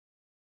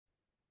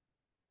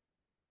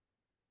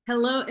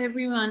Hello,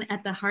 everyone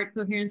at the Heart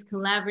Coherence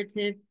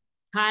Collaborative.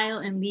 Kyle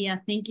and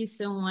Leah, thank you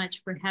so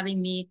much for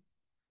having me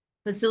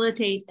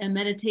facilitate a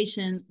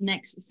meditation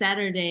next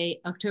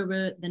Saturday,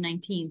 October the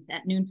 19th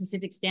at noon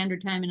Pacific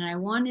Standard Time. And I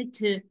wanted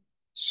to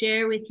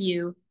share with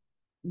you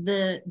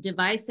the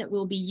device that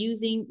we'll be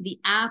using, the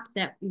app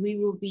that we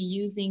will be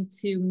using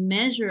to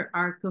measure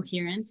our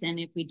coherence. And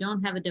if we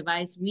don't have a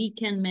device, we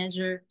can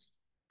measure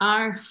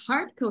our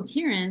heart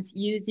coherence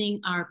using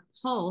our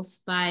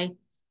pulse by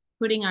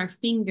putting our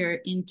finger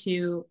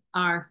into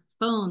our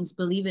phones,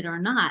 believe it or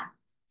not.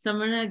 So I'm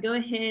going to go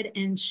ahead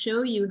and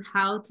show you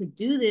how to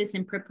do this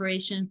in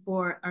preparation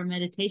for our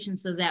meditation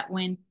so that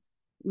when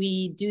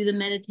we do the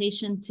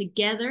meditation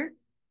together,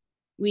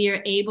 we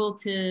are able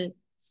to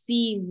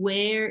see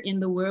where in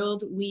the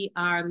world we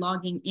are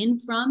logging in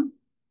from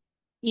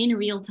in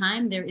real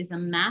time. There is a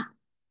map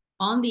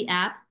on the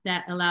app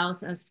that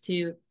allows us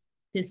to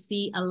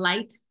see a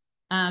light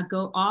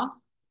go off.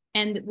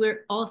 And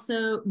we're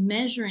also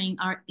measuring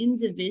our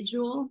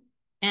individual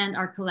and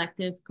our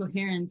collective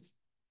coherence.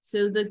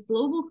 So the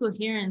Global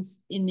Coherence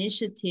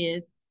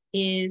Initiative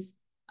is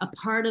a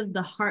part of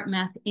the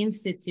Heartmath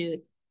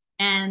Institute.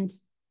 And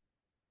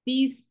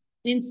the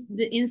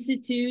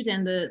Institute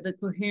and the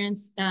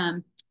Coherence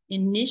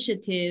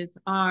Initiative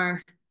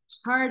are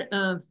part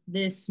of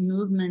this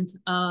movement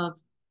of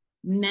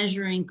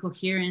measuring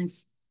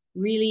coherence,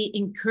 really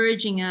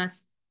encouraging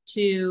us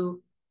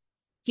to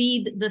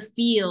feed the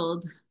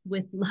field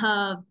with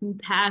love,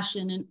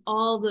 compassion, and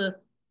all the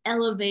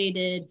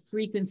elevated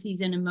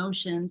frequencies and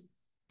emotions,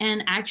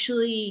 and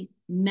actually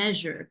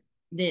measure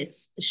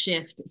this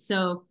shift.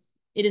 So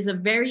it is a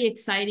very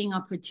exciting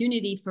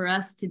opportunity for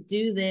us to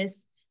do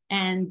this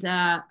and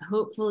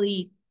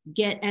hopefully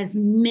get as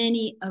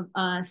many of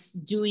us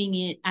doing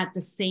it at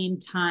the same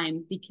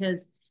time,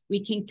 because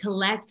we can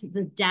collect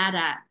the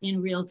data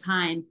in real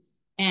time.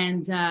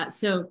 And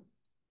so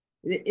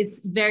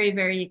it's very,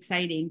 very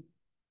exciting.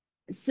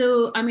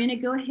 So I'm going to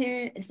go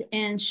ahead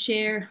and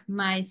share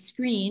my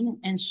screen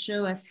and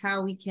show us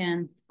how we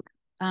can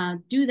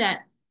do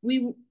that.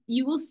 You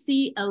will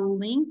see a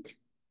link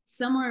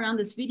somewhere around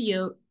this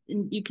video,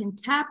 and you can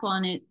tap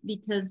on it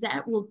because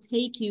that will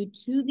take you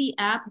to the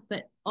app,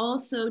 but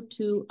also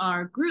to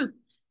our group.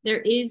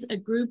 There is a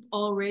group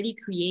already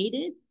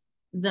created,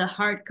 the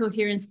Heart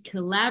Coherence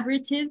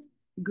Collaborative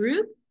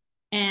group.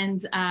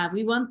 And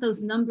we want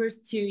those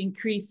numbers to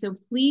increase. So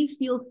please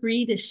feel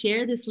free to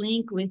share this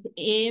link with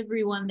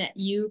everyone that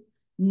you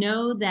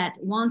know that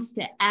wants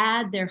to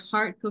add their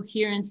heart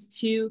coherence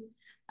to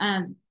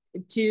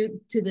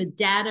the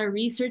data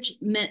research,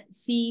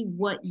 see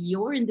what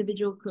your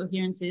individual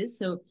coherence is.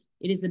 So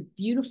it is a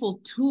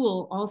beautiful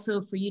tool also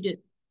for you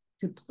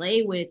to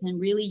play with and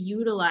really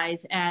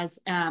utilize as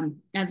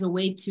a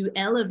way to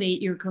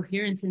elevate your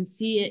coherence and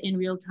see it in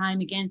real time.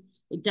 Again,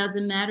 it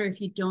doesn't matter if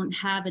you don't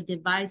have a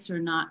device or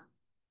not.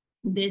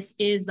 This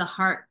is the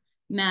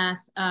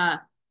Heartmath,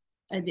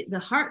 the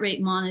heart rate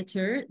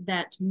monitor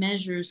that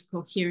measures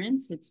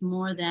coherence. It's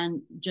more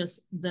than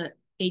just the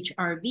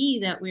HRV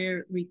that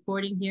we're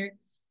recording here.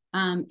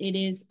 It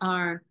is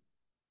our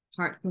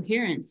heart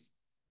coherence.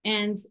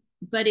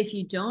 But if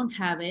you don't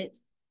have it,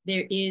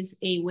 there is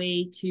a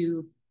way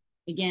to,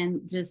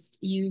 again, just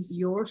use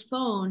your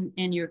phone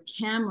and your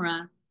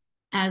camera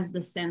as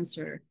the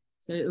sensor.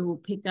 So it will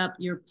pick up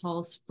your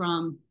pulse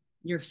from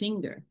your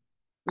finger,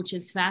 which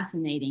is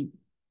fascinating.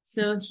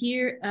 So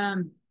here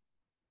I'm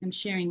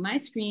sharing my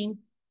screen.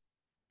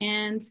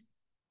 And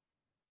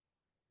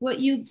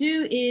what you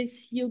do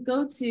is you'll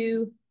go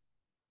to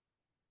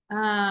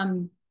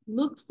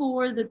look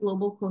for the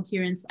Global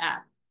Coherence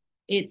app.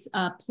 It's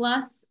a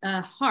plus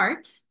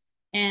heart,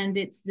 and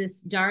it's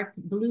this dark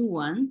blue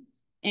one.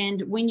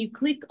 And when you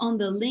click on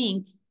the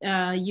link,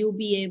 you'll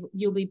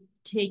be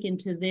taken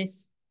to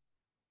this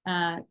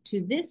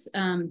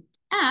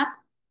app,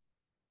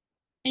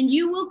 and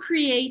you will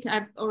create,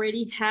 I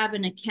already have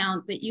an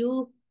account, but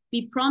you'll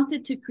be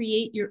prompted to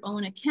create your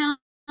own account.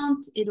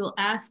 It will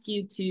ask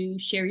you to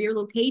share your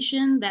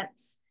location.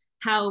 That's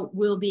how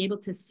we'll be able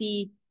to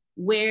see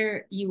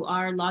where you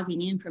are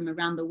logging in from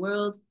around the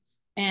world.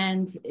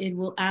 And it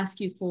will ask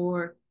you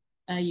for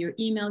your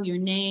email, your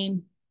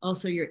name,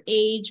 also your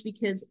age,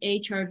 because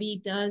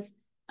HRV does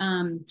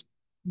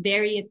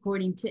vary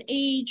according to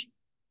age.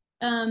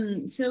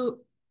 So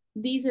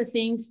these are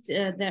things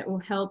that will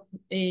help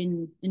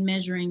in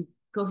measuring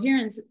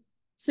coherence.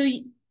 So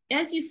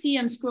as you see,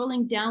 I'm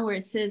scrolling down where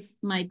it says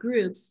my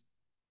groups,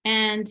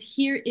 and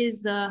here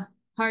is the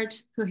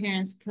Heart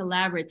Coherence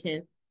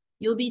Collaborative.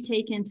 You'll be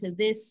taken to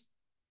this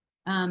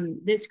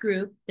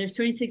group. There's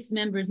 26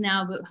 members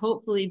now, but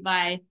hopefully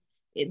by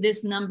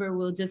this number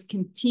will just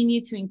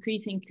continue to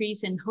increase,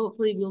 and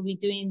hopefully we'll be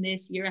doing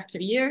this year after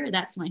year.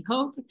 That's my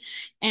hope.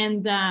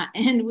 And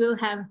we'll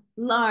have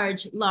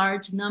large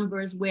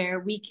numbers where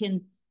we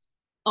can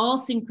all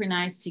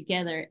synchronize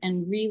together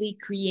and really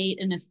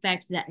create an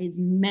effect that is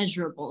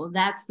measurable.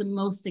 That's the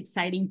most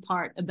exciting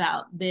part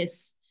about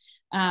this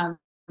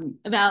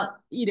about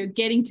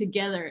getting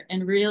together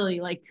and really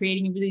like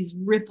creating these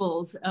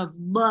ripples of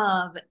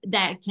love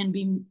that can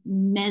be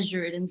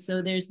measured. And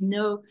so there's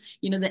no,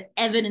 the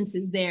evidence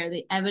is there.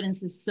 The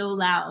evidence is so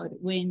loud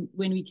when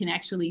we can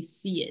actually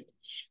see it.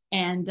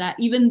 And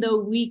even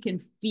though we can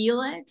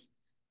feel it,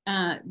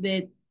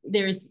 that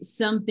there's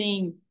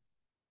something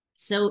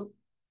so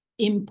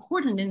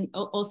important and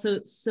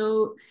also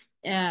so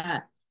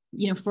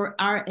for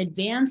our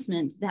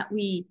advancement that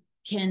we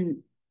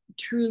can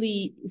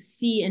truly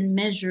see and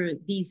measure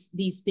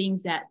these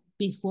things that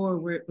before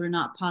were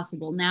not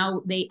possible.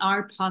 Now they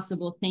are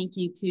possible. Thank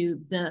you to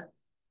the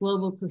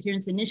Global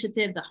Coherence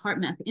Initiative, the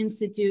Heartmath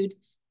Institute,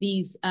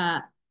 this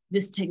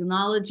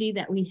technology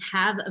that we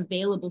have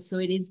available. So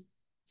it is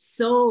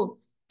so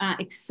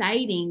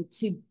exciting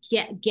to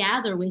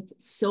gather with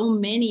so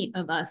many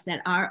of us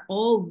that are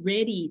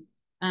already,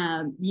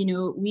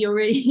 we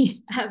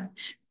already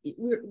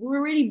we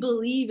already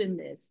believe in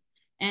this.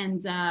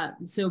 And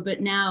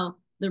but now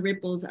the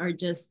ripples are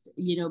just,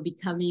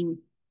 becoming,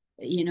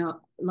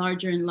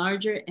 larger and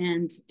larger,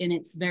 and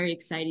it's very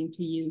exciting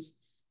to use,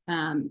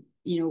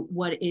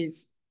 what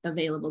is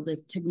available, the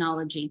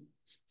technology.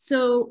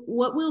 So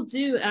what we'll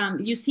do,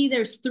 you see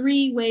there's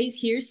 3 ways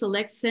here.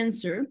 Select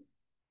sensor.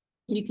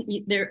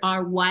 There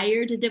are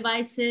wired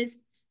devices.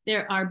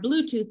 There are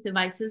Bluetooth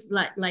devices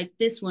like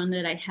this one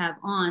that I have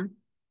on.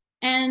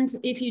 And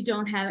if you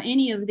don't have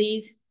any of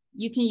these,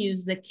 you can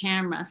use the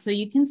camera. So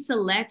you can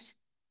select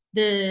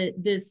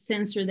the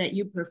sensor that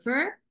you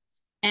prefer.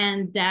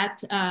 And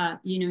that,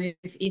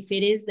 if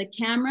it is the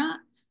camera,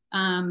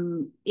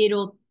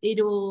 it'll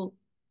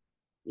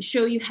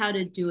show you how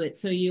to do it.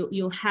 So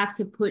you'll have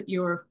to put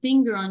your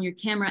finger on your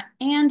camera.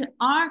 And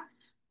our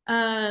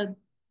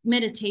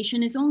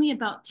meditation is only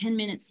about 10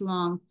 minutes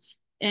long.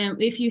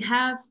 And if you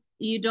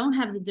don't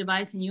have the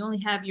device and you only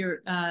have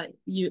your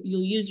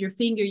you'll use your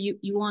finger,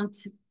 you want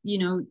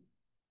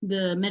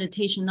the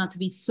meditation not to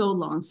be so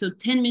long. So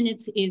 10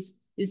 minutes is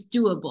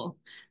doable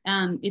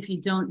if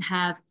you don't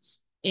have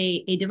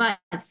a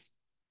device.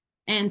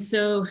 And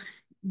so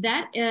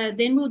that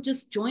then we'll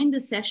just join the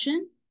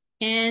session,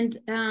 and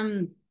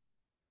we'll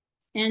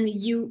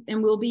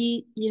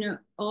be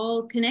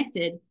all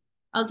connected.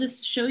 I'll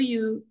just show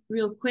you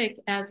real quick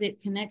as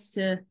it connects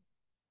to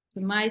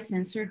my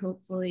sensor.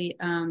 Hopefully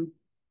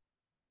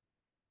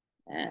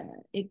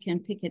it can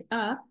pick it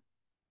up.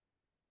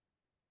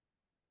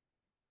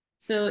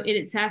 So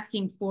it's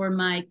asking for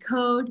my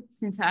code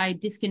since I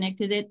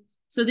disconnected it.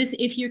 So this,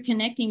 if you're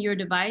connecting your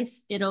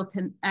device, it'll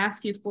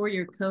ask you for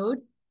your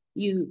code.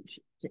 You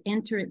should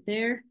enter it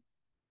there.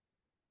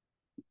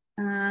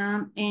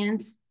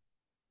 And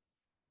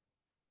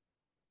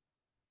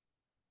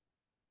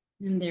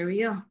there we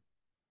go.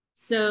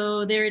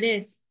 So there it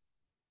is.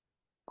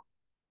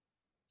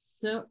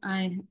 So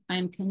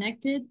I'm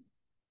connected.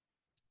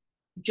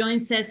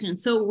 Join session.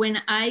 So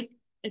when I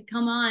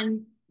come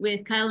on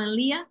with Kyle and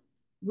Leah,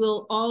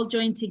 we'll all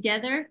join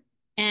together,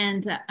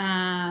 and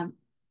then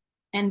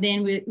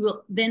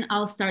then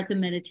I'll start the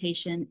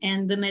meditation.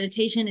 And the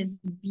meditation is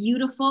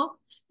beautiful.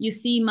 You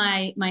see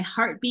my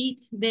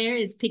heartbeat there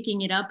is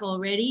picking it up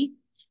already.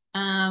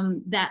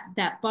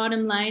 That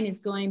bottom line is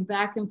going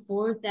back and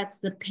forth. That's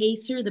the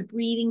pacer, the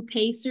breathing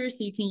pacer.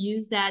 So you can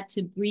use that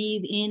to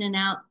breathe in and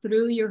out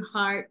through your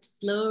heart,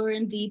 slower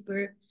and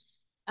deeper.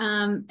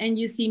 And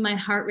you see my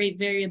heart rate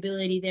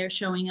variability there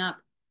showing up.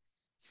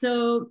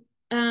 So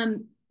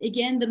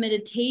again, the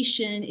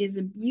meditation is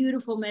a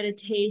beautiful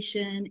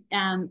meditation.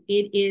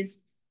 It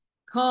is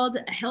called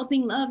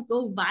Helping Love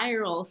Go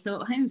Viral.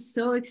 So I'm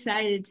so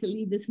excited to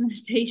lead this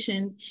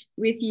meditation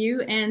with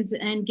you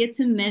and get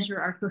to measure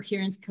our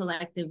coherence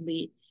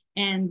collectively.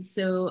 And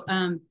so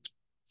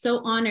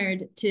so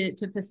honored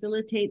to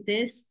facilitate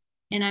this.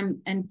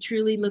 And I'm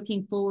truly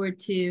looking forward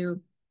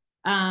to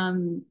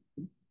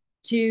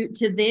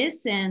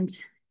this and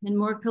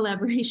more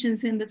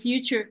collaborations in the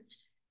future.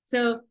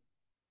 So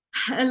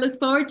I look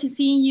forward to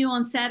seeing you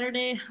on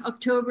Saturday,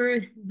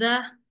 October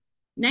the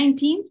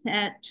 19th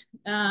at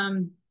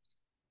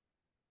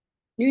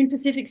noon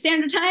Pacific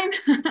Standard Time.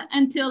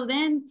 Until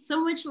then,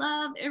 so much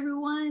love,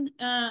 everyone.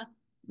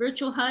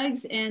 Virtual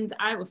hugs, and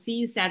I will see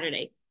you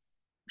Saturday.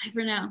 Bye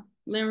for now.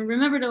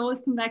 Remember to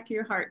always come back to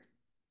your heart.